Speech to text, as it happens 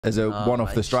as a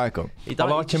one-off striker. I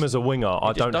like him as a winger.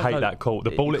 I don't hate that call.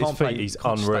 The ball at his feet, he's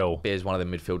unreal. Be as one of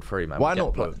the midfield three, man. Why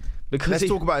not, bro? Let's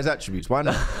talk about his attributes. Why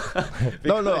not?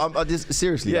 No, I'm just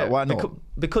seriously. Yeah, why not?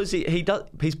 Because he does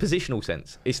his positional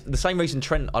sense. It's the same reason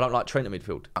I don't like Trent at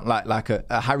midfield. Like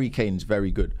a Harry Kane's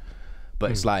very good,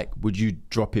 but it's like, would you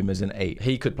drop him as an 8?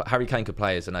 Harry Kane could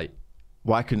play as an 8.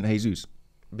 Why couldn't Jesus?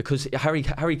 Because Harry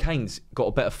Kane's got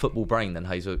a better football brain than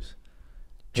Jesus.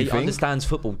 He understands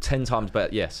football 10 times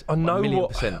better. Yes, I know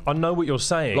what you're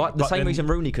saying. Like the same reason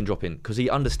Rooney can drop in, because he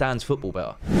understands football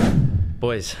better.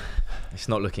 Boys, it's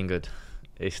not looking good.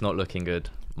 It's not looking good.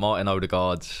 Martin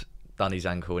Odegaard's done his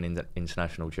ankle in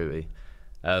international duty.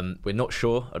 We're not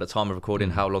sure at the time of recording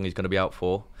how long he's going to be out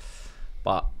for,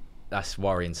 but that's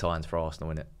worrying signs for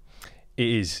Arsenal, isn't it? It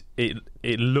is.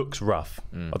 It looks rough.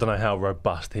 I don't know how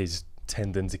robust his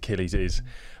tendons Achilles is,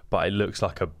 but it looks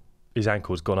like his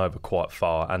ankle's gone over quite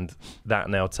far, and that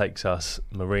now takes us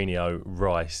Jose Mourinho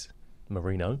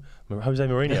midfield,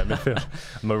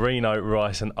 Mourinho,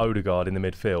 Rice, and Odegaard in the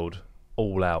midfield,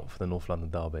 all out for the North London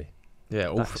derby.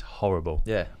 Yeah, that's horrible.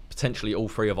 Yeah, potentially all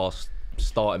 3 of our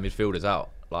starting midfielders out.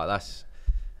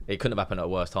 It couldn't have happened at a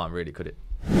worse time, really, could it?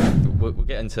 We'll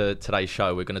get into today's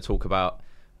show. We're going to talk about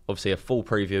obviously a full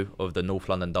preview of the North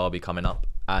London derby coming up,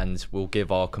 and we'll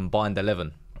give our combined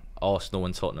 11. Arsenal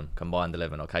and Tottenham combined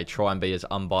 11. Okay, try and be as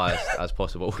unbiased as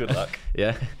possible. Good luck.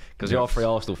 Yeah, because we are 3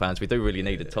 Arsenal fans. We do really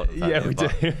need a Tottenham fan. Yeah, we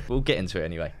do. We'll get into it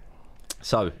anyway.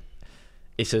 So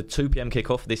it's a 2 p.m.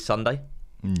 kickoff this Sunday.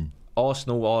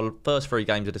 Arsenal are first 3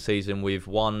 games of the season with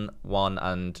won,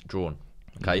 and drawn.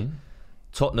 Okay,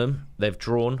 Tottenham, they've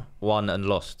drawn, won, and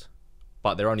lost,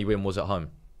 but their only win was at home.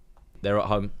 They're at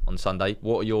home on Sunday.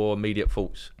 What are your immediate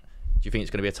thoughts? Do you think it's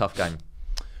going to be a tough game?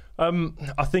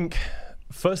 I think,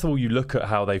 first of all, you look at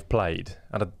how they've played,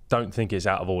 and I don't think it's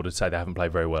out of order to say they haven't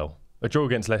played very well. A draw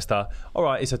against Leicester, all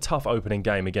right, it's a tough opening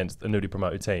game against a newly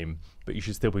promoted team, but you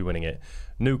should still be winning it.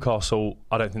 Newcastle,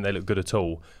 I don't think they look good at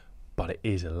all, but it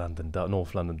is a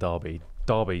North London derby.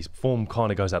 Derby's form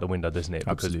kind of goes out the window, doesn't it?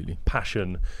 Because absolutely.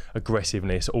 Passion,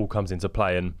 aggressiveness, all comes into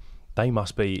play, and they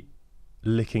must be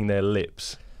licking their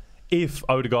lips. If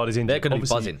Odegaard is injured, they're going to be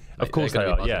buzzing. Of course they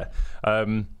are, yeah.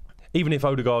 Even if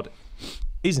Odegaard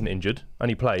isn't injured and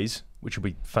he plays, which would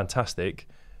be fantastic,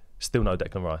 still no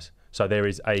Declan Rice. So there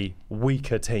is a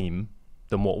weaker team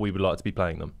than what we would like to be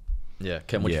playing them. Yeah,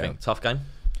 Ken, what do you think? Tough game?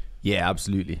 Yeah,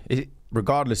 absolutely.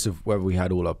 Regardless of whether we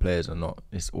had all our players or not,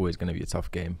 it's always going to be a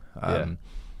tough game.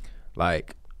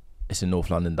 It's a North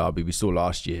London derby. We saw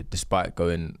last year, despite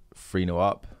going 3-0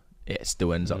 up, it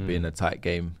still ends up being a tight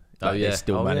game. They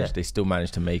still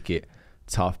manage to make it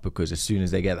tough, because as soon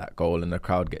as they get that goal and the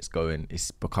crowd gets going, it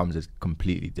becomes a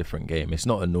completely different game. It's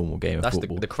not a normal game of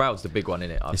football. The crowd's the big one,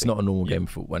 isn't it? It's not a normal game of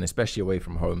football, and especially away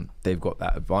from home, they've got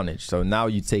that advantage. So now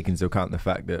you take into account the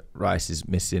fact that Rice is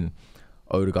missing,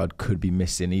 Odegaard could be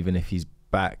missing. Even if he's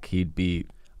back, you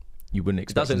wouldn't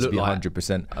expect him to be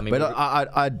 100%. I mean,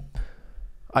 but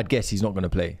I'd guess he's not going to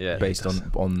play based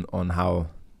on how.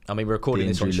 I mean, we're recording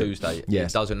this on Tuesday.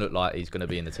 Yes. It doesn't look like he's going to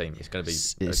be in the team. It's going to be...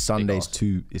 It's Sunday's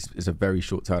it's a very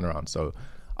short turnaround. So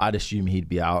I'd assume he'd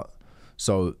be out.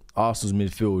 So Arsenal's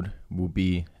midfield will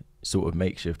be sort of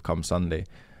makeshift come Sunday.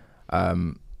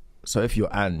 So if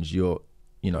you're Ange, you're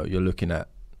looking at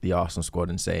the Arsenal squad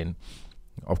and saying,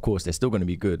 of course, they're still going to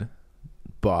be good,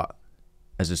 but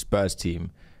as a Spurs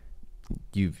team,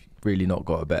 you've really not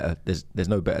got a better... There's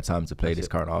no better time to play this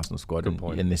current Arsenal squad.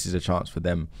 And this is a chance for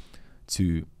them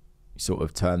to sort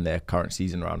of turn their current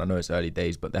season around. I know it's early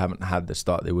days, but they haven't had the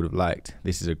start they would have liked.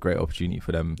 This is a great opportunity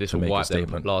for them to make a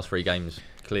statement. Last 3 games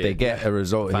clear. They get a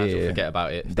result Fans here. will forget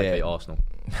about it if they beat Arsenal.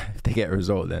 If they get a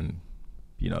result, then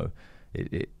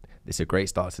it's a great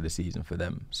start to the season for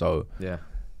them. So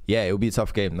it'll be a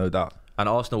tough game, no doubt. And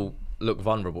Arsenal look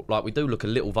vulnerable. Like, we do look a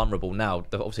little vulnerable now.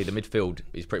 Obviously, the midfield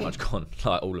is pretty much gone,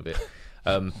 like all of it.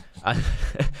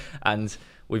 And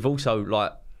we've also,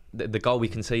 like, the goal we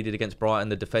conceded against Brighton,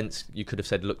 the defence, you could have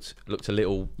said looked a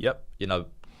little,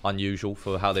 unusual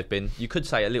for how they've been. You could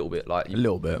say a little bit, but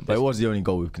it was the only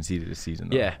goal we've conceded this season,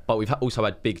 though. Yeah, but we've also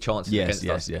had big chances against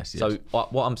us. Yes. So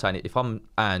what I'm saying, if I'm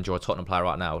Ange or a Tottenham player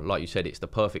right now, like you said, it's the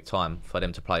perfect time for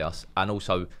them to play us. And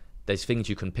also, there's things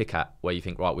you can pick at where you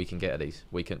think, right, we can get at these.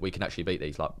 We can actually beat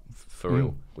these, like, for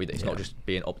real. It's not just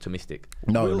being optimistic.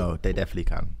 No, they definitely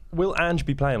can. Will Ange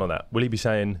be playing on that? Will he be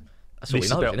saying... That's what he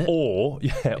knows, isn't it?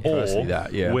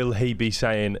 Or will he be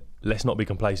saying, let's not be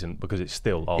complacent because it's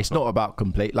still Arsenal? It's not about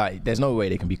Like, there's no way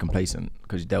they can be complacent,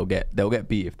 because they'll get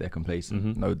beat if they're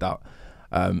complacent, no doubt.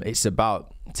 It's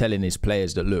about telling his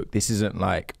players that, look, this isn't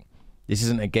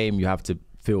a game you have to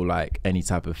feel like any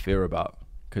type of fear about,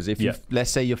 Because if you,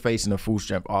 let's say you're facing a full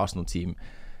strength Arsenal team,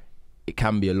 it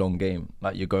can be a long game.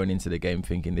 Like, you're going into the game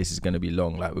thinking this is going to be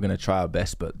long. Like, we're going to try our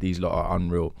best, but these lot are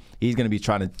unreal. He's going to be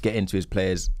trying to get into his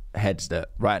players' heads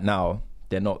that right now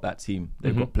they're not that team.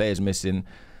 They've got players missing.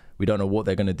 We don't know what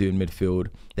they're going to do in midfield.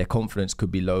 Their confidence could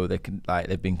be low.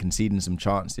 They've been conceding some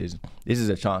chances. This is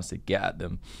a chance to get at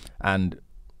them. And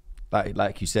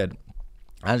like you said,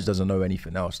 Ange doesn't know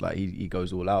anything else. Like, he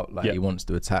goes all out. Like, he wants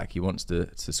to attack. He wants to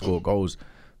score goals.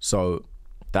 So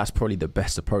that's probably the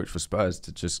best approach for Spurs,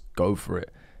 to just go for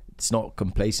it. It's not a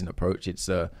complacent approach. It's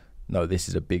no, this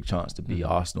is a big chance to beat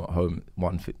Arsenal at home.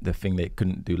 The thing they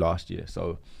couldn't do last year.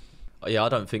 So yeah, I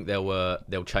don't think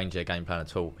they'll change their game plan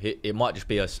at all. It might just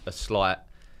be a slight,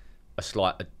 I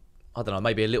don't know,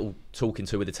 maybe a little talking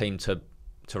to with the team to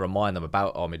remind them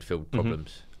about our midfield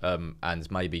problems,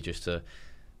 and maybe just to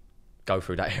go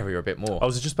through that area a bit more. I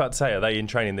was just about to say, are they in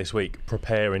training this week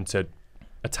preparing to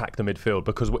attack the midfield?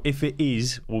 Because if it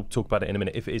is, we'll talk about it in a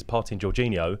minute, if it is Partey and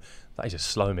Jorginho, that is a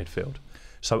slow midfield.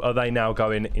 So are they now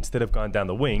going, instead of going down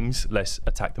the wings, let's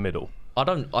attack the middle? I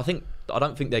don't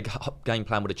think their game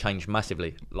plan would have changed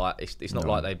massively. Like, it's not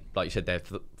like you said, they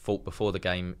thought before the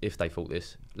game, if they thought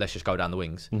this, let's just go down the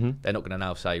wings. They're not going to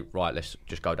now say, right, let's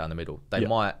just go down the middle. They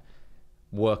might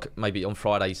work, maybe on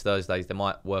Fridays, Thursdays, they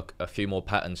might work a few more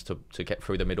patterns to get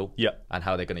through the middle, and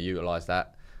how they're going to utilise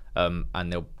that.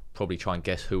 And they'll probably try and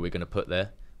guess who we're going to put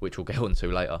there, which we'll get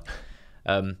onto later.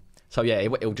 So yeah,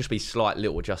 it'll just be slight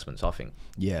little adjustments, I think.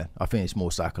 Yeah, I think it's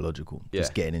more psychological.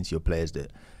 Just getting into your players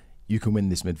that you can win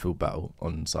this midfield battle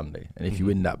on Sunday. And if you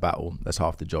win that battle, that's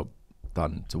half the job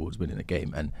done towards winning the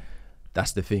game. And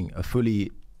that's the thing. A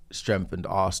fully strengthened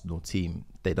Arsenal team,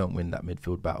 they don't win that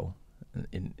midfield battle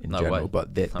in general.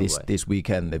 But this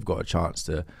weekend, they've got a chance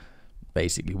to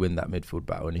basically win that midfield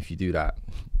battle. And if you do that,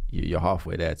 you're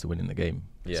halfway there to winning the game.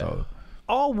 Yeah. So,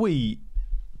 are we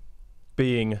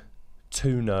being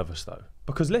too nervous, though?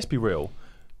 Because let's be real,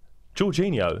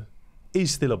 Jorginho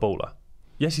is still a baller.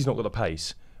 Yes, he's not got the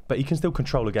pace, but he can still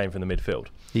control a game from the midfield.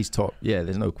 He's top. Yeah,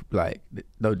 there's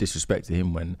no disrespect to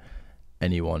him when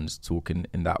anyone's talking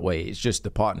in that way. It's just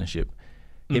the partnership.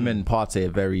 Him and Partey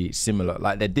are very similar.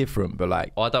 Like, they're different, but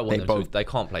like, I don't want them they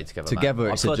can't play together.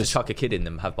 Together, I'd prefer to chuck a kid in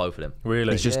them, have both of them.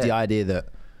 Really? It's just the idea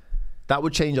that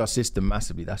would change our system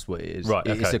massively. That's what it is. Right,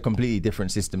 okay. It's a completely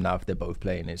different system now if they're both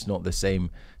playing. It's not the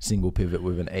same single pivot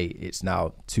with an 8. It's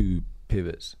now 2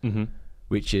 pivots,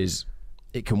 which is,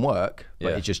 it can work,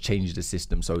 but it just changes the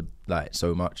system so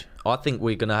much. I think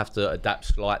we're going to have to adapt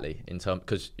slightly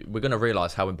because we're going to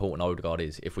realise how important Odegaard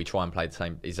is if we try and play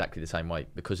exactly the same way,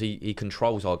 because he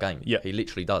controls our game. Yeah, he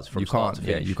literally does from start to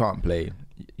finish. You can't play.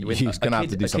 He's going to have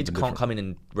to do something different. A kid can't come in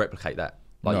and replicate that.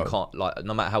 Like, you can't, like,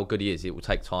 no matter how good he is, it will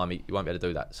take time. You won't be able to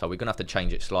do that. So we're going to have to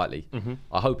change it slightly.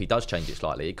 I hope he does change it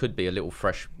slightly. It could be a little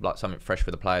fresh, like something fresh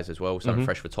for the players as well, something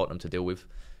fresh for Tottenham to deal with.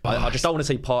 I just don't want to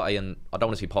see Partey and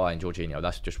Jorginho.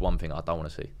 That's just one thing I don't want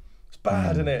to see. It's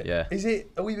bad, isn't it? Yeah. Is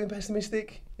it? Are we being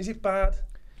pessimistic? Is it bad?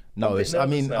 No, it's. I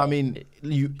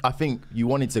think you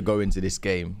wanted to go into this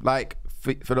game like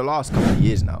for the last couple of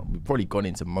years now. We've probably gone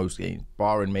into most games,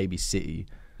 barring maybe City.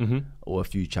 Or a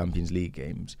few Champions League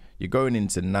games. You're going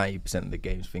into 90% of the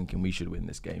games thinking we should win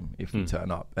this game if we turn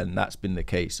up, and that's been the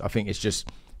case. I think it's just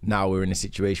now we're in a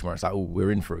situation where it's like, oh, we're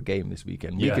in for a game this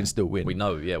weekend. We can still win. We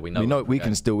know we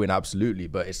can still win, absolutely,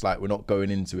 but it's like we're not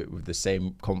going into it with the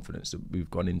same confidence that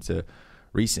we've gone into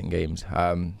recent games.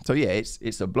 So yeah,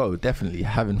 it's a blow. Definitely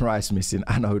having Rice missing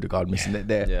and Odegaard missing.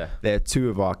 They're 2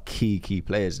 of our key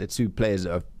players. They're 2 players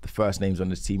that are the first names on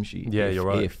this team sheet. Yeah, you're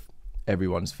right. If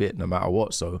everyone's fit, no matter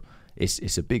what, so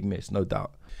it's a big miss, no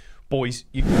doubt. Boys,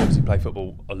 you obviously play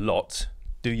football a lot.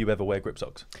 Do you ever wear grip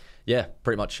socks? Yeah,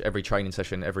 pretty much every training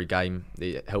session, every game.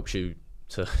 It helps you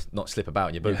to not slip about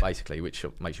in your boot, basically, which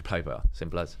makes you play better.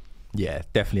 Simple as. Yeah,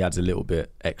 definitely adds a little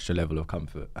bit extra level of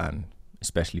comfort, and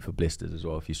especially for blisters as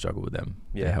well. If you struggle with them,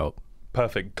 they help.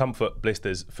 Perfect. Comfort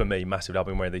blisters for me, massively. I've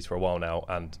been wearing these for a while now,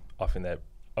 and I think they're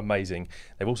amazing.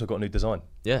 They've also got a new design,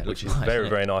 which is very,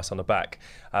 very nice on the back.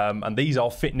 And these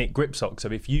are Fit Knit grip socks.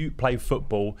 So if you play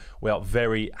football, we are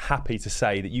very happy to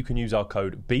say that you can use our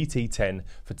code BT10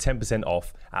 for 10%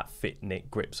 off at Fit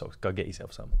Knit grip socks. Go get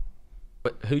yourself some.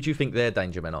 But who do you think their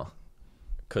danger men are?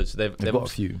 Because they've got a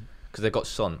few. Because they've got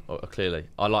Son, clearly.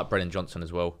 I like Brennan Johnson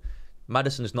as well.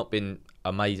 Maddison's not been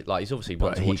amazing. Like, he's obviously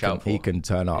one to watch out for. He can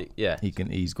turn up.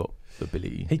 He's got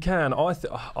ability. He can.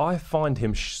 I find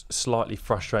him slightly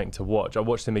frustrating to watch. I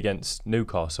watched him against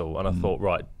Newcastle, and I thought,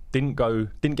 right, didn't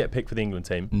get picked for the England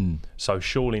team. So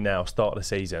surely now, start of the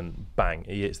season, bang,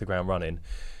 he hits the ground running.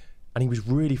 and he was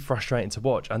really frustrating to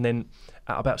watch. And then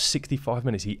at about 65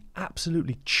 minutes, he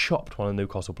absolutely chopped one of the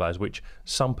Newcastle players, which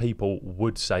some people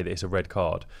would say that it's a red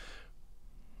card.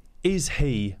 Is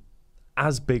he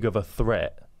as big of a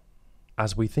threat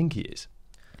as we think he is?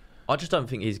 I just don't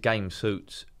think his game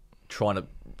suits trying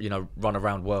to, run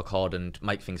around, work hard, and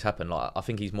make things happen. Like, I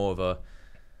think he's more of I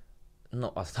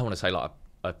don't want to say like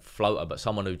a floater, but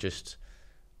someone who just,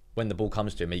 when the ball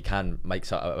comes to him, he can make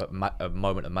a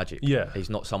moment of magic. Yeah. He's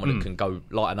not someone who can go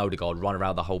like an Odegaard, run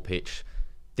around the whole pitch,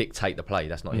 dictate the play.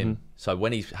 That's not him. So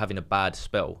when he's having a bad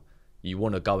spell, you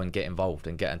want to go and get involved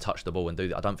and get and touch the ball and do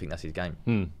that. I don't think that's his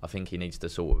game. I think he needs to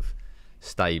sort of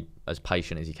stay as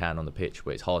patient as he can on the pitch,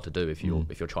 but it's hard to do if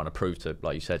you're trying to prove to,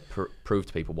 like you said, prove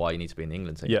to people why you need to be in the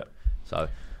England team. Yeah. So,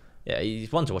 yeah,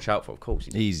 he's one to watch out for, of course.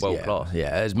 He's world class. Yeah,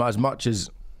 as much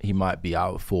as he might be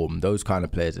out of form, those kind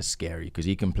of players are scary because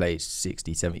he can play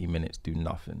 60, 70 minutes, do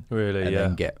nothing. Really, and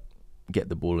then get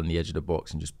the ball on the edge of the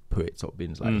box and just put it top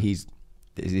bins. Like his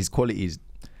quality is,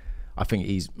 I think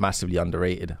he's massively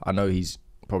underrated. I know he's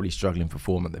probably struggling for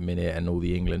form at the minute, and all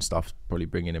the England stuff's probably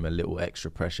bringing him a little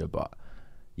extra pressure, but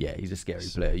yeah, he's a scary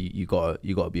player. You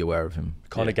gotta be aware of him.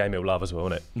 Kind of game he'll love as well,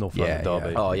 isn't it? North London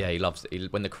derby. Yeah. Oh yeah, he loves it.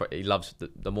 He loves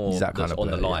the more that's kind of on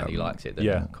the line. He likes it.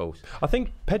 Of course. I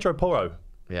think Pedro Porro.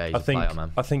 Yeah, he's a player,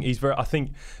 man. I think he's very. I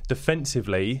think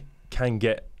defensively can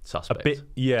get suspect.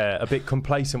 a bit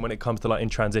complacent when it comes to like in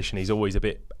transition. He's always a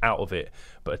bit out of it.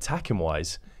 But attacking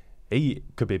wise, he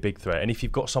could be a big threat. And if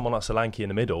you've got someone like Solanke in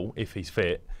the middle, if he's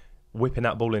fit, whipping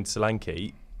that ball into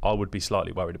Solanke, I would be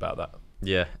slightly worried about that.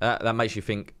 Yeah, that makes you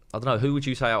think. I don't know, who would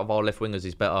you say out of our left wingers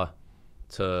is better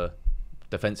to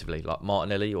defensively, like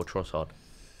Martinelli or Trossard?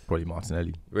 Probably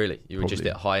Martinelli. Really? You would just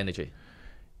get high energy?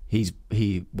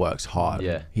 He works hard.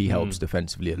 Yeah. He helps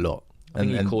defensively a lot. I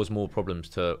think he caused more problems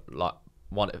to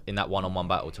in that one-on-one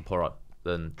battle to Porro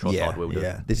than Trossard will do.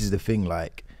 Yeah, this is the thing.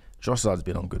 Like Trossard's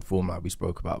been on good form, like we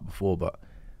spoke about before, but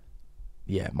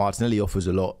yeah, Martinelli offers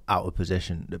a lot out of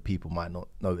possession that people might not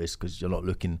notice because you're not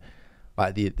looking.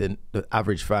 Like the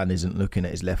average fan isn't looking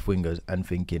at his left wingers and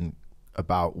thinking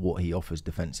about what he offers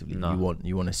defensively. No.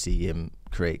 You want to see him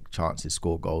create chances,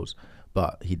 score goals,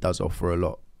 but he does offer a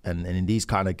lot. And in these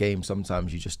kind of games,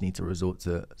 sometimes you just need to resort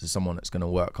to someone that's going to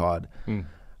work hard,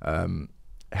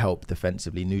 help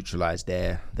defensively, neutralise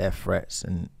their threats,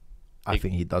 and I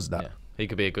think he does that. Yeah. He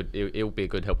could be he'll be a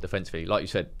good help defensively. Like you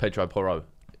said, Pedro Porro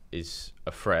is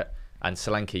a threat. And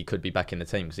Solanke could be back in the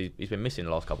team because he's been missing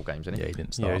the last couple of games, hasn't he? Yeah, he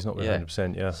didn't start. Yeah, he's not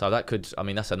 100%, yeah. So that could,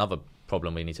 that's another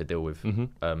problem we need to deal with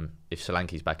if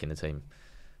Solanke's back in the team.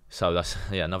 So that's,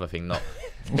 another thing not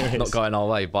going our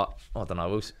way. But I don't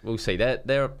know, we'll see.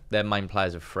 They're main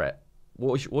players of threat.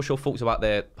 What's your thoughts about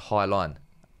their high line?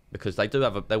 Because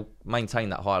they'll maintain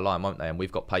that high line, won't they? And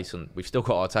we've got pace and we've still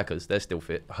got our attackers. They're still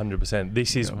fit. 100%.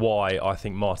 This is why I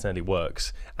think Martinelli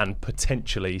works, and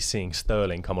potentially seeing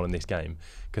Sterling come on in this game.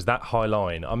 Because that high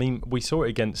line, I mean, we saw it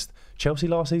against Chelsea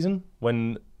last season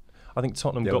when I think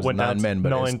Tottenham went down to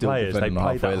 9 players. They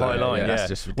played that high line. That's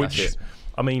just ridiculous. Which,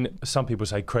 I mean, some people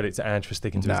say credit to Ange for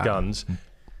sticking to his guns.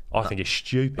 I think it's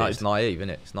stupid. No, it's naive,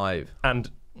 isn't it? It's naive.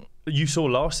 And you saw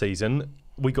last season,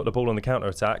 we got the ball on the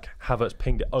counter-attack. Havertz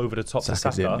pinged it over the top to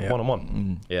Saka,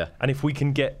 one-on-one. Yeah. And if we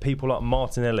can get people like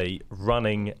Martinelli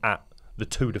running at the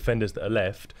two defenders that are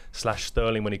left, /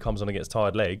 Sterling when he comes on against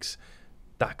tired legs,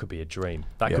 that could be a dream.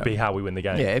 That could be how we win the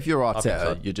game. Yeah, if you're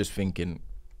Arteta, you're just thinking,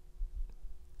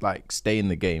 like, stay in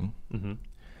the game.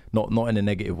 Not in a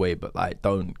negative way, but, like,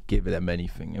 don't give them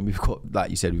anything. And we've got, like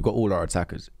you said, we've got all our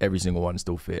attackers. Every single one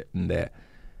still fit, and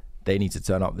they need to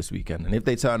turn up this weekend. And if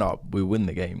they turn up, we win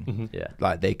the game. Yeah,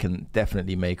 like they can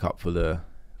definitely make up for the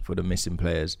missing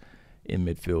players in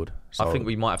midfield. So, I think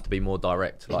we might have to be more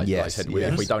direct. Like I said,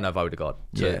 if we don't have Odegaard,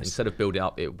 instead of building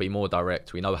up, it will be more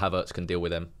direct. We know Havertz can deal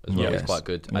with them as well. He's quite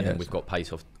good, and then we've got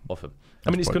pace off him.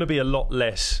 I mean, it's going to be a lot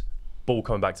less ball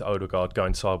coming back to Odegaard,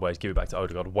 going sideways, give it back to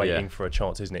Odegaard, waiting for a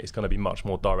chance, isn't it? It's going to be much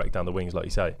more direct down the wings, like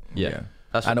you say. Yeah.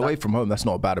 And away from home, that's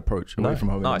not a bad approach. Away from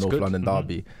home in the North London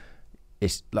derby.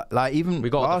 It's like even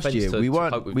last year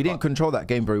we didn't control that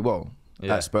game very well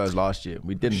at Spurs last year.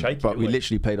 We didn't, but we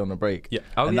literally played on the break. Yeah.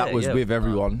 And that was with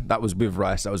everyone. That was with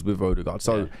Rice. That was with Odegaard.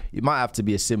 So it might have to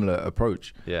be a similar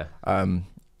approach. Yeah. And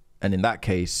in that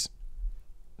case,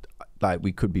 like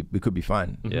we could be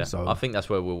fine. Yeah. So I think that's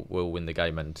where we'll win the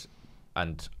game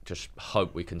and just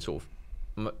hope we can sort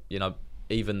of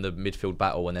even the midfield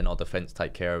battle and then our defence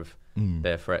take care of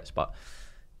their threats. But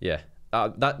yeah.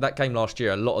 That game last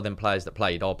year, a lot of them players that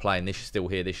played are playing still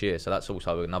here this year, so that's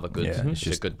also another good, it's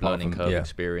a good learning curve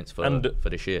experience for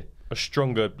this year. A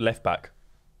stronger left back,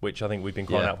 which I think we've been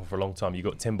crying out for a long time. You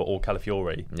got Timber or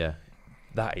Calafiori. Yeah,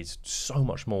 that is so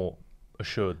much more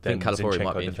assured I think than Calafiori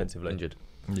might Zinchenko be defensively. injured.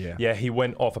 Yeah, he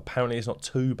went off. Apparently, it's not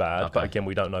too bad, but again,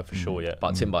 we don't know for sure yet.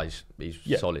 But Timber, he's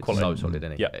solid, quality. so solid,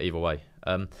 isn't he? Yeah. Either way.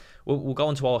 We'll go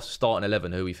on to our starting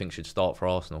 11, who we think should start for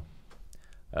Arsenal.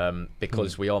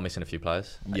 Because we are missing a few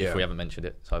players, if we haven't mentioned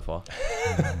it so far.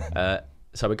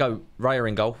 So we go Raya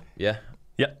in goal, yeah?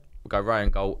 Yeah. We'll go Raya in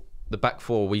goal. The back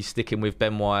four, we sticking with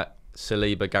Ben White,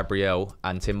 Saliba, Gabriel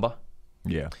and Timber.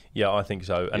 Yeah. Yeah, I think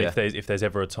so. And Yeah. if there's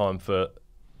ever a time for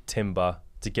Timber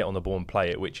to get on the ball and play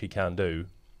it, which he can do,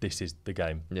 this is the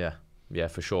game. Yeah,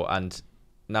 for sure. And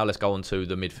now let's go on to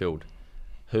the midfield.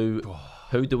 Who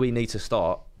do we need to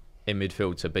start in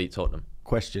midfield to beat Tottenham?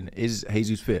 Question: is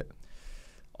Jesus fit?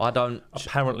 I don't.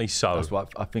 Apparently so. That's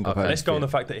what I think. Okay. I've heard. Let's go on the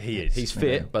fact that he is. He's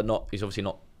fit, but not. He's obviously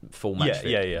not full match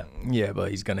fit. Yeah. Yeah, but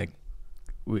he's gonna.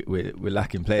 We're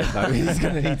lacking players now. He's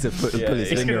gonna need to pull his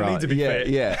he's finger gonna need out. to be fit.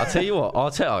 Yeah. I'll tell you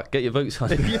what. Get your boots on.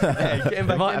 Get him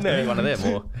back Might in have to there. be one of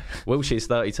them. Or Wilshire's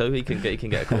 32. He can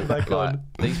get a call. Back on.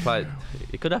 These players,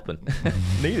 it could happen.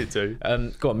 Needed to.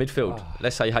 Go on midfield.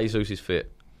 Let's say Jesus is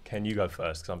fit. Can you go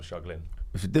first? Because I'm struggling.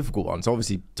 It's a difficult one. So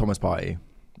obviously Thomas Partey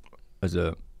as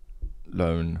a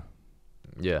lone.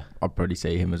 Yeah, I'd probably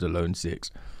say him as a lone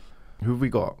 6. Who have we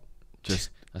got? Just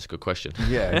that's a good question.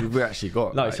 yeah. Who have we actually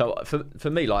got? No, like, so for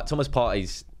me, like Thomas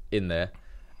Partey's in there,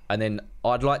 and then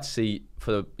I'd like to see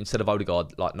instead of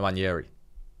Odegaard, like Nwaneri.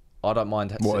 I don't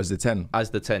mind. what as the 10? As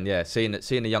the 10, yeah, seeing the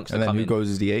youngster And then come who in goes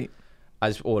as the 8?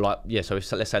 So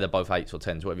let's say they're both 8s or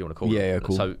 10s, whatever you want to call them. Yeah,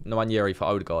 cool. So Nwaneri for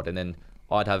Odegaard, and then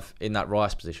I'd have in that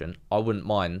Rice position. I wouldn't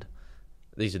mind.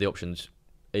 These are the options: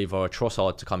 either a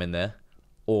Trossard to come in there,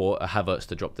 or a Havertz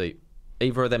to drop deep.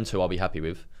 Either of them two, I'll be happy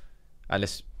with. And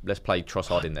let's play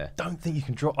Trossard in there. Don't think you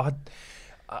can drop.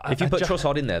 If you put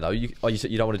Trossard in there though, you don't want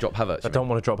to drop Havertz. I don't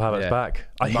want to drop Havertz back.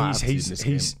 You might have to in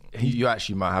this game. You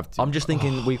actually might have to. I'm just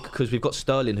thinking because we've got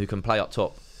Sterling who can play up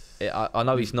top. I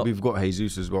know he's not. We've got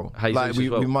Jesus as well. Jesus as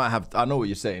well. We might have. I know what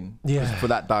you're saying. Yeah. For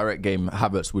that direct game,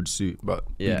 Havertz would suit, but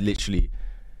Yeah. we literally,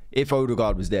 if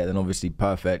Odegaard was there, then obviously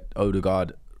perfect.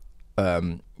 Odegaard,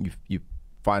 you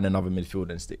find another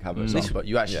midfielder and stick Havertz up, but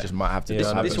you actually just might have to. Yeah,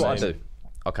 do This is Havertz. what I do.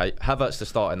 Okay, Havertz to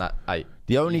start in that 8.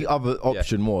 The only other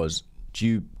option was, do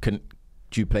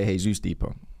you play Jesus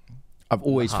deeper? I've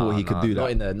always thought he could do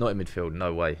that. Not in midfield.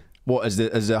 No way. What as the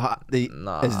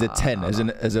 10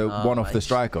 as a one off mate. the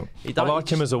striker? I like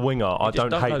him as a winger. I just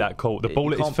don't hate know- that call. The you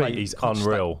ball at his can't play- feet is you can't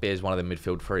unreal. stack Beers one of the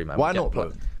midfield 3, man. Why We get not, play-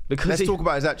 bro? Because Let's talk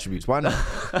about his attributes. Why not?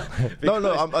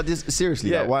 No, I just seriously.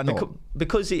 Like, why not?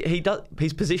 Because he does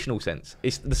his positional sense.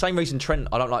 It's the same reason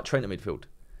I don't like Trent at midfield.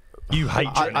 You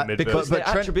hate Trent in midfield. Because But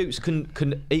the Trent- attributes can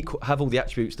have all the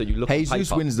attributes that you look Jesus on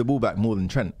paper. wins the ball back more than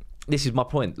Trent. This is my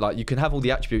point. Like you can have all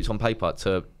the attributes on paper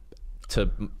to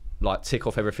like tick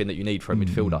off everything that you need for a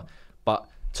midfielder, but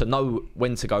to know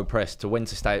when to go press, to when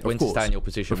to stay in your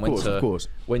position, when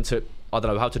to I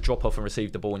don't know how to drop off and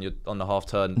receive the ball on the half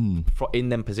turn in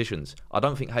them positions. I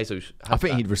don't think Jesus. I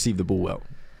think he'd receive the ball well.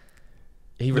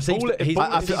 He receives.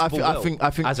 I think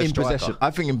as a in striker. possession.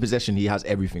 I think in possession he has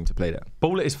everything to play there.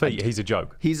 Ball at his feet, he's a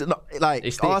joke. He's not like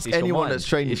It's this, ask it's your anyone mind. that's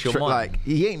training. It's your mind. Like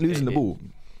he ain't losing the ball.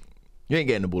 You ain't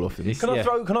getting the ball off him. It's-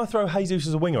 Can I throw Jesus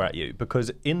as a winger at you?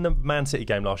 Because in the Man City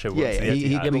game last year,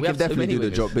 He but we can have so definitely many do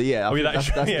the wingers. job. But yeah, I think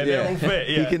that's they're all fit.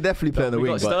 Yeah. He can definitely play on the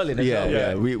We've wing. got Sterling as well.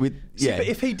 Yeah,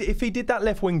 See, but if he did that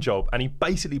left wing job and he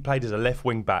basically played as a left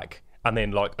wing back and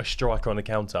then like a striker on the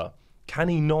counter, can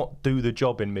he not do the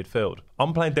job in midfield?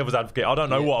 I'm playing devil's advocate. I don't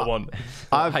know what I want.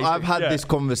 I've had this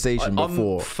conversation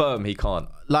before. I'm firm he can't.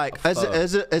 Like as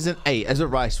an 8, as a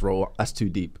Rice role, that's too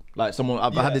deep. Like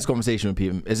I've had this conversation with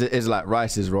people. Is like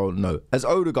Rice's role? No. As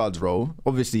Odegaard's role,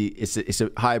 obviously it's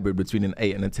a hybrid between an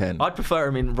 8 and a 10. I'd prefer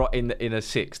him in a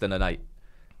 6 than an 8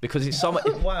 because it's so much.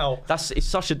 Wow. It's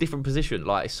such a different position.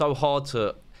 Like it's so hard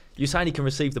to. You're saying he can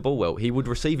receive the ball well. He would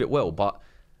receive it well, but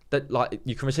that like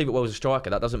you can receive it well as a striker.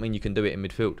 That doesn't mean you can do it in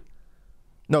midfield.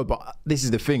 No, but this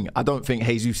is the thing. I don't think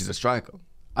Jesus is a striker.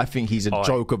 I think he's a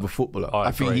joke of a footballer.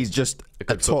 I think agree. he's just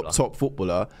a top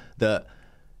footballer that,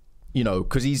 you know,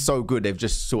 because he's so good, they've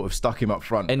just sort of stuck him up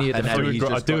front. I do agree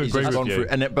with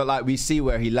you. But like we see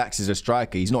where he lacks as a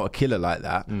striker. He's not a killer like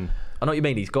that. I know what you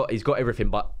mean. He's got everything,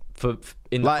 but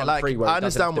in the Like- front like, three, where I he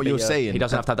doesn't understand have to what be you're saying. He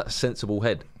doesn't have to have that sensible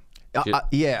head.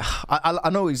 I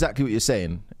know exactly what you're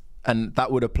saying. And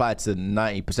that would apply to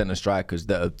 90% of strikers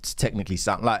that are technically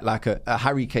sound. Like a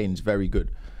Harry Kane's very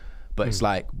good. But it's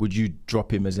like, would you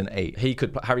drop him as an 8?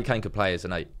 Harry Kane could play as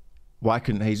an 8 Why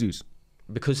couldn't Jesus?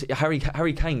 because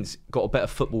Harry Kane's got a better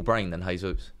football brain than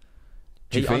Jesus.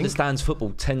 Do you He think? understands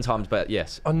football 10 times better.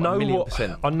 Yes, I know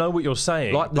 1,000,000%. I know what you're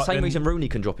saying. Like the but same then- reason Rooney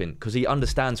can drop in because he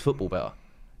understands football better.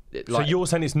 So you're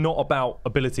saying it's not about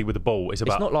ability with the ball. It's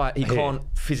about. It's not like he here. can't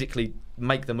physically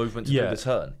make the movement to do the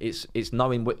turn. It's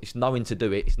knowing to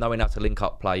do it. It's knowing how to link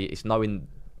up play. It's knowing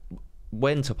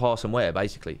when to pass and where,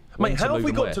 basically. Mate, how have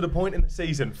we got to the point in the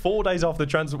season, 4 games after the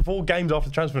transfer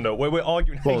window, where we're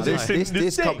arguing? Well,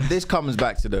 this comes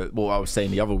back to what I was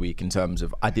saying the other week in terms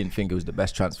of I didn't think it was the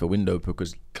best transfer window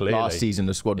because last season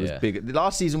the squad was big.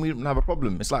 Last season we didn't have a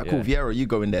problem. It's like, cool, Vieira, you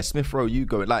go in there, Smith Rowe, you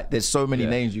go in. Like, there's so many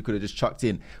names you could have just chucked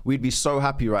in. We'd be so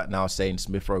happy right now saying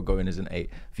Smith Rowe going as an 8,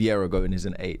 Vieira going as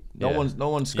an 8. No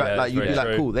one's like, you'd be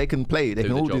like, cool, they can play, they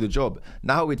can all do the job.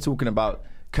 Now we're talking about,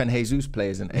 can Jesus play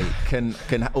as an 8?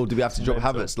 Or do we have to drop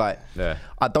Havertz? Like,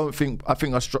 I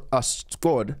think our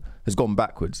squad has gone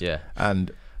backwards. Yeah.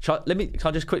 And can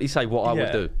I just quickly say what I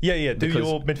would do? Yeah. Do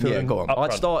your midfield. Go on.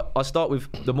 I'd start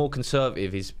with the more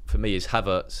conservative for me is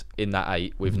Havertz in that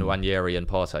 8 with Nwaneri and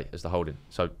Partey as the holding.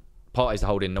 So Partey's the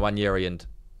holding, Nwaneri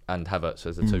and Havertz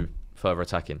as the two further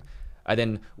attacking. And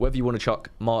then whether you want to chuck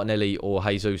Martinelli or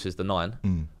Jesus as the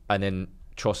 9, and then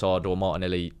Trossard or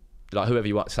Martinelli, like whoever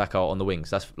you want, Saka on the wings.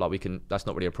 That's not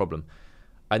really a problem.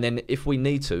 And then if we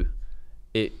need to,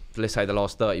 let's say the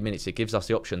last 30 minutes, it gives us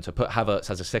the option to put Havertz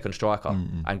as a second striker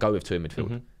and go with 2 in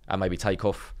midfield and maybe take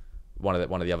off one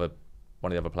of the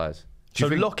other players. So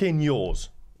lock in yours.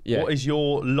 Yeah. What is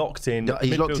your locked in?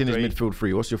 He's locked in his midfield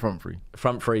 3. What's your front 3?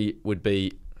 Front 3 would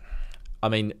be, I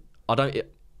mean,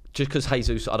 just because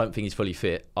Jesus, I don't think he's fully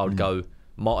fit. I would go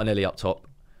Martinelli up top,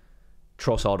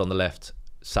 Trossard on the left,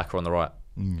 Saka on the right.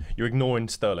 You're ignoring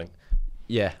Sterling.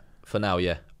 Yeah, for now,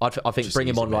 yeah. I think just bring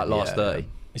him on like last 30.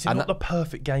 Is it not the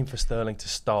perfect game for Sterling to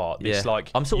start? It's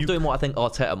like I'm sort of doing what I think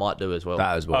Arteta might do as well.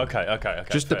 That as well. Okay.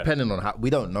 Just fair. Depending on how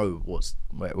we don't know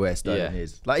where Sterling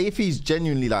is. Like if he's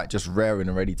genuinely like just raring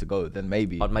and ready to go, then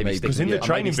maybe. I'd maybe because in the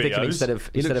training videos instead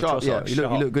of Trossard. Trossard. He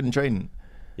looked good in training.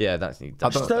 Yeah, that's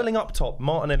Sterling up top,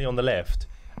 Martinelli on the left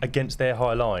against their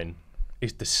high line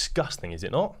is disgusting, is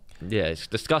it not? Yeah, it's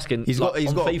disgusting. He's got a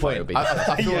point.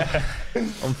 I feel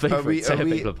on FIFA, it's tearing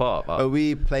people apart. Are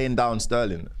we playing down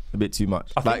Sterling a bit too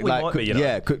much? I think we might be, you know?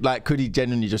 Yeah, could he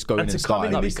genuinely just go in and start?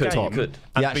 And to come in this game,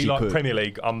 and be like Premier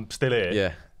League, I'm still here.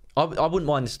 Yeah. I wouldn't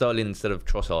mind Sterling instead of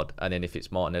Trossard, and then if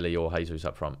it's Martinelli or Jesus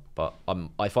up front. But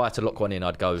if I had to lock one in,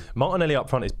 I'd go... Martinelli up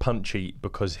front is punchy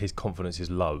because his confidence is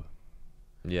low.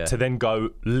 Yeah. To then go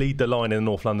lead the line in the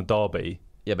North London derby...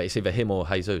 Yeah, but it's either him or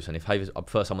Jesus, and if Jesus, I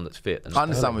prefer someone that's fit. I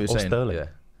understand what you're saying. Sterling. Yeah.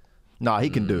 No, he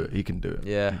can do it. He can do it.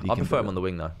 Yeah, I prefer him on the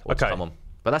wing though. Okay. Come on.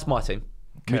 But that's my team.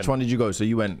 Which one did you go? So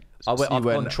you went... I've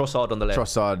gone Trossard on the left.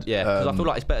 Trossard. Yeah, because I feel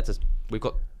like it's better to... We've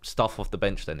got stuff off the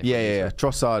bench then. Yeah.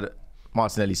 Trossard,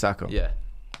 Martinelli, Saka. Yeah.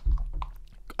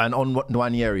 And on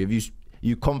Nwaneri, have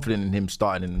you confident in him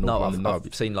starting in the North London derby?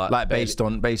 I've seen like based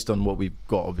on what we've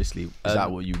got, obviously. Is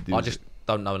that what you do? I just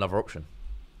don't know another option.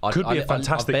 Could be a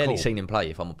fantastic call. I've barely seen him play,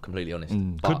 if I'm completely honest.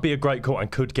 Could be a great call and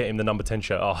could get him the number 10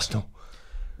 shirt at Arsenal.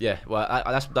 Yeah, well,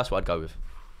 that's what I'd go with.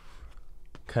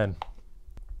 Ken.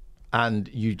 And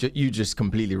you just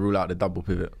completely rule out the double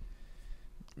pivot.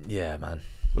 Yeah, man.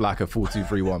 Like a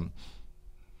 4-2-3-1.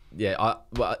 Yeah,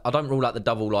 I don't rule out the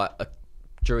double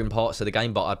during parts of the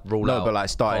game, but I'd rule out. No, but like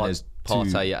starting as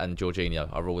Partey and Jorginho.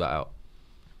 I rule that out.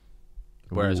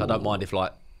 Whereas I don't mind if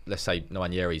let's say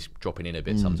Nwaneri's dropping in a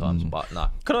bit sometimes, but no.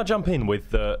 Can I jump in with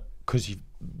because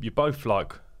you both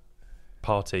like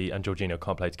Partey and Jorginho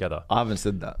can't play together? I haven't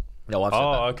said that. No, I've said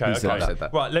that. Okay. I've said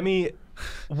that. Right,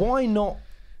 why not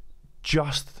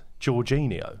just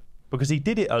Jorginho? Because he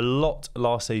did it a lot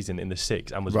last season in the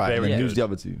 6 and was very good. Who's the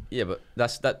other two? Yeah, but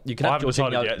that you can have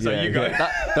Jorginho. Yet, so you go.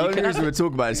 The only reason we're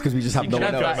talking about it is because we just have no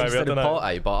one else. Instead of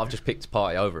Partey, but I've just picked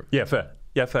Partey over him. Yeah, fair.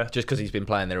 Just because he's been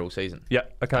playing there all season. Yeah,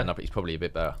 okay. And he's probably a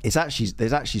bit better. There's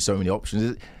actually so many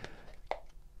options.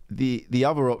 The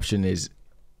other option is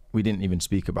we didn't even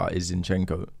speak about is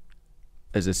Zinchenko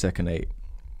as a second 8.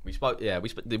 We did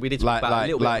speak about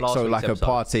it a little bit last so week's like episode. a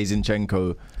Partey,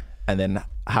 Zinchenko, and then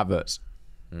Havertz.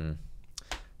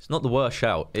 It's not the worst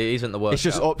shout. It isn't the worst. It's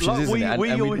just shout. options, isn't it?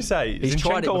 We always say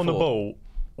Zinchenko on the ball.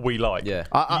 We like. Yeah,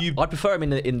 I'd prefer him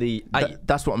in the 8.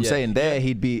 That's what I'm saying. There,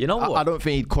 he'd be. You know what? I don't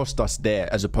think he'd cost us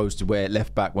there, as opposed to where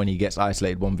left back when he gets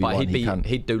isolated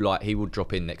 1v1. He would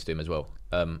drop in next to him as well.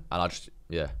 And I just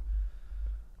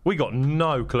We got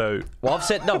no clue. Well, I've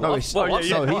said no. He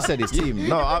said his team.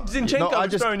 No, I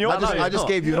just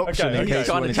gave you an option in case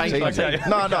you wanted to change it.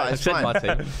 No, it's fine. My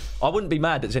team. I wouldn't be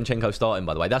mad at Zinchenko starting.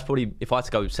 By the way, that's probably if I had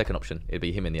to go second option, it'd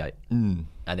be him in the 8, and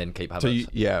then keep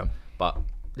Havertz. But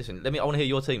listen, I want to hear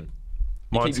your team.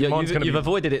 You've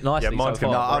avoided it nicely. Yeah, mine's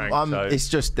so far. It's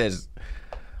just I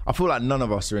feel like none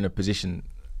of us are in a position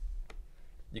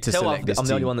You to can tell select I'm this the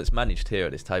only team. one that's managed here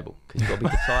at this table because you've got to be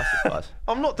decisive, guys.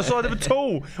 I'm not decisive at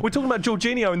all. We're talking about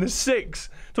Jorginho in the 6.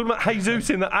 Talking about Jesus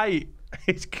in the 8.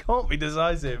 It can't be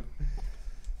decisive.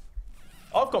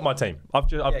 I've got my team. I've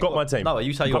got my team. No,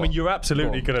 you say you I mean, you're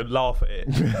absolutely going to laugh at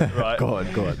it, right? Go on.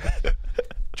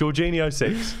 Jorginho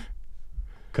 6,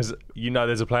 because you know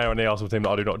there's a player on the Arsenal team that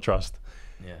I do not trust.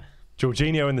 Yeah.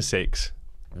 Jorginho in the 6,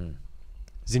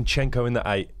 Zinchenko in the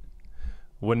 8,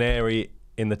 Waneri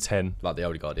in the 10, Like the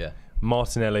Odegaard, yeah.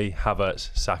 Martinelli, Havertz,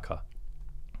 Saka.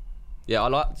 Yeah,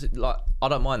 I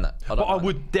don't mind that. But I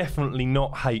would definitely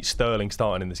not hate Sterling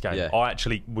starting in this game. Yeah. I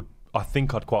actually would. I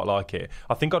think I'd quite like it.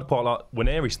 I think I'd quite like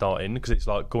Waneri starting because it's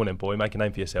like, go on then, boy, make a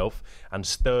name for yourself. And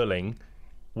Sterling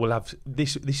will have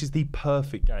this. This is the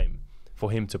perfect game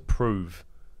for him to prove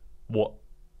what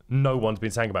no one's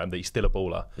been saying about him, that he's still a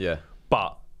baller. Yeah.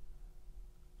 But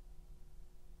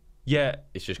yeah,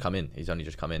 It's just come in. He's only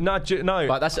just come in. no.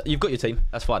 But you've got your team.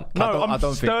 That's fine. I'm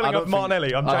Sterling of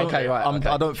Martinelli. I'm taking okay, it. right.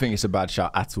 I don't think it's a bad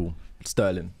shot at all.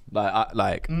 Sterling,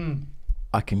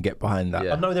 I can get behind that.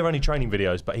 Yeah. I know they're only training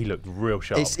videos, but he looked real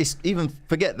sharp. It's even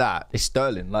forget that. It's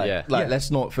Sterling.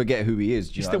 Let's not forget who he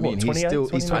is. Do you know still what I mean? what,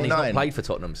 28, he's 29? And he's not 29. played for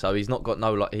Tottenham, so he's not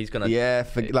got he's gonna. Yeah,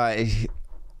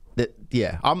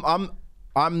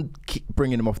 I'm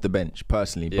bringing him off the bench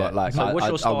personally, Yeah. but So what's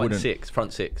your I starting wouldn't.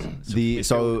 front six?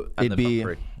 So And it'd the be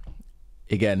front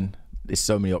 3. again. There's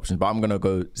so many options, but I'm gonna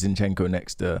go Zinchenko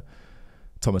next to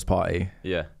Thomas Partey.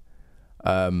 Yeah.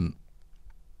 I'm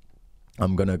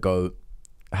gonna go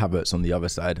Havertz on the other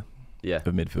side Yeah.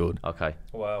 of midfield, Okay.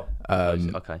 Wow.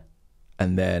 Okay.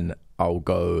 and then I'll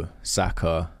go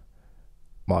Saka,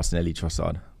 Martinelli,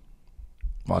 Trossard.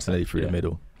 Martinelli through Yeah. the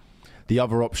middle. The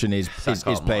other option is playing.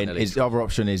 Martinelli. The other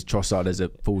option is Trossard as a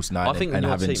false nine I think and in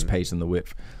your having team- space on the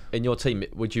width. In your team,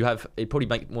 would you have? It'd probably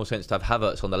make more sense to have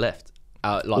Havertz on the left,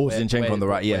 Or Zinchenko on the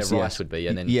right. Yes, where yes. Rice would be,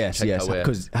 and then yes, Zinchenko where-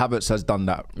 because Havertz has done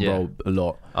that Yeah. role a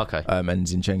lot. Okay. And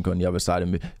Zinchenko on the other side of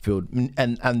midfield,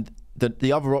 and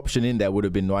the other option in there would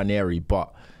have been Ranieri,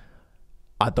 but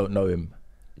I don't know him.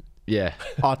 Yeah.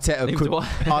 Arteta Neither could. do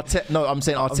I. No, I'm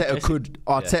saying Arteta guessing- could.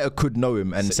 Arteta could know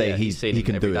him and say Yeah, he's seen he him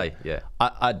can every do day, it. yeah.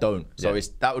 I don't. So Yeah.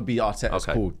 that would be Arteta's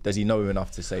Okay. call. Does he know him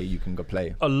enough to say you can go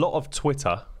play? A lot of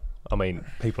Twitter. I mean,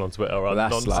 people on Twitter are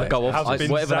that's nonsense. like- I go off. have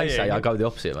been Whatever they say, saying- I go the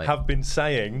opposite, mate. Have been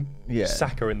saying Yeah.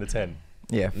 Saka in the 10.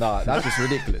 Yeah, no, that's just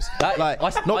ridiculous. You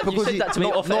said that to me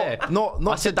off air. Not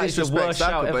I to said that is the disrespect worst shout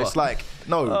Saka, but ever. it's like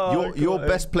no, Oh, your God.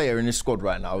 best player in this squad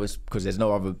right now is because there's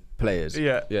no other players.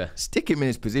 Yeah. Yeah. Stick him in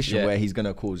his position Yeah. where he's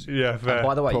gonna cause. Yeah, fair. And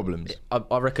by the way, Problems.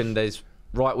 I reckon there's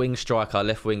right wing striker,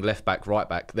 left wing, left back, right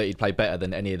back that he'd play better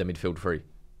than any of the midfield 3.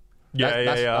 I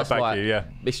back like- you, yeah.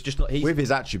 It's just not. He's, With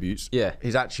his attributes, Yeah.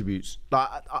 his attributes. Like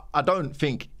I don't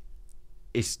think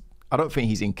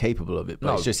he's incapable of it, but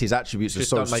No. it's just his attributes are Just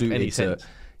so don't make any suited to.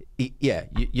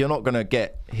 sense. You're not gonna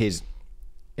get his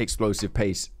explosive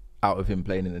pace out of him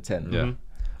playing in the 10. Yeah.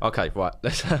 Okay, right.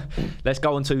 Let's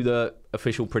go on to the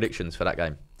official predictions for that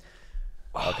game.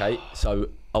 Okay, so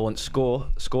I want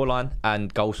scoreline,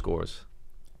 and goal scorers.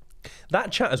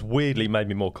 That chat has weirdly made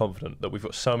me more confident that we've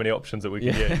got so many options that we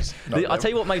can use. I tell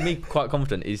you what made me quite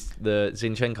confident is the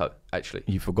Zinchenko. Actually,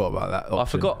 You forgot about that. I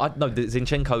option. forgot. The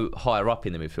Zinchenko higher up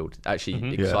in the midfield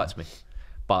actually excites me.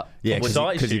 But Yeah, because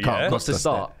Excites he you, can't yeah? cost to us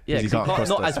start, that. yeah, 'Cause he 'cause he can't cost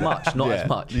not us as much, not as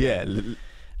much. Yeah.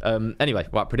 Anyway,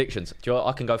 right, predictions.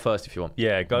 I can go first if you want.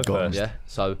 Yeah, go Go on. first. Yeah.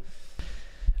 So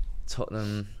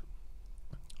Tottenham.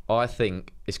 I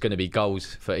think it's going to be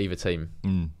goals for either team.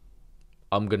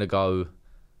 I'm going to go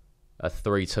a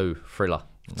 3-2 thriller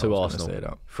to gonna Arsenal. say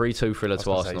that. 3-2 thriller I was to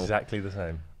gonna say Arsenal. exactly the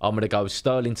same. I'm going to go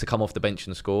Sterling to come off the bench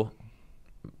and score.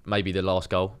 Maybe the last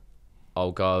goal.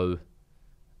 I'll go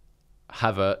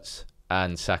Havertz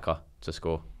and Saka to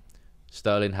score.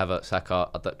 Sterling, Havertz, Saka.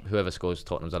 Whoever scores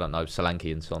Tottenham's, I don't know.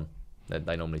 Solanke and Son.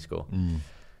 They normally score.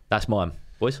 That's mine.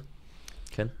 Boys?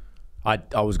 Ken? I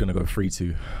was gonna go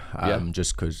 3-2, Yeah.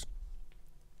 just because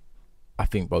I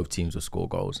think both teams will score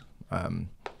goals.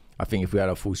 I think if we had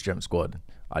a full strength squad,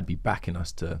 I'd be backing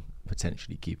us to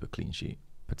potentially keep a clean sheet,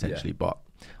 potentially. But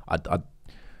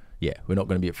we're not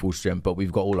going to be at full strength. But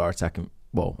we've got all our attacking.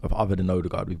 Well, other than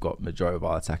Odegaard, we've got majority of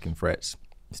our attacking threats.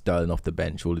 Sterling off the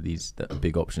bench, all of these that are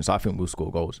big options. So I think we'll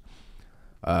score goals.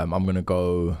 I'm gonna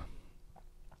go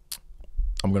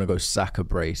Saka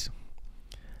brace,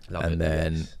 Love and it.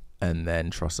 then Yes. and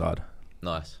then Trossard.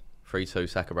 Nice. 3-2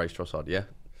 Saka brace Trossard, yeah?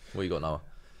 What you got, Noah?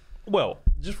 Well,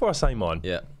 just before I say mine,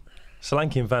 Yeah.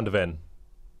 Solanke and Van der Ven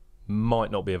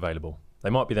might not be available. They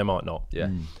might be, they might not. Yeah.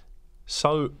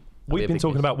 So be we've a been big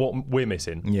talking miss. about what we're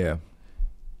missing. Yeah.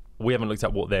 We haven't looked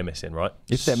at what they're missing, right?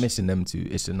 If they're missing them two,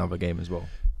 it's another game as well.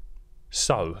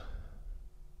 So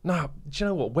No, do you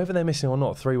know what? Whether they're missing or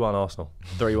not, 3-1 Arsenal.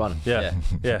 3-1. Yeah,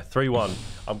 3-1.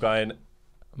 I'm going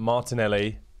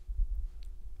Martinelli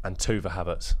and 2 for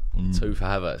Havertz. 2 for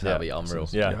Havertz. That'll be unreal.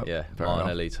 Yeah.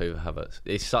 Martinelli, 2 for Havertz.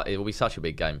 It will be such a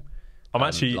big game. I'm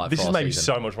actually. like this for is our made me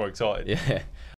season. so much more excited. Yeah.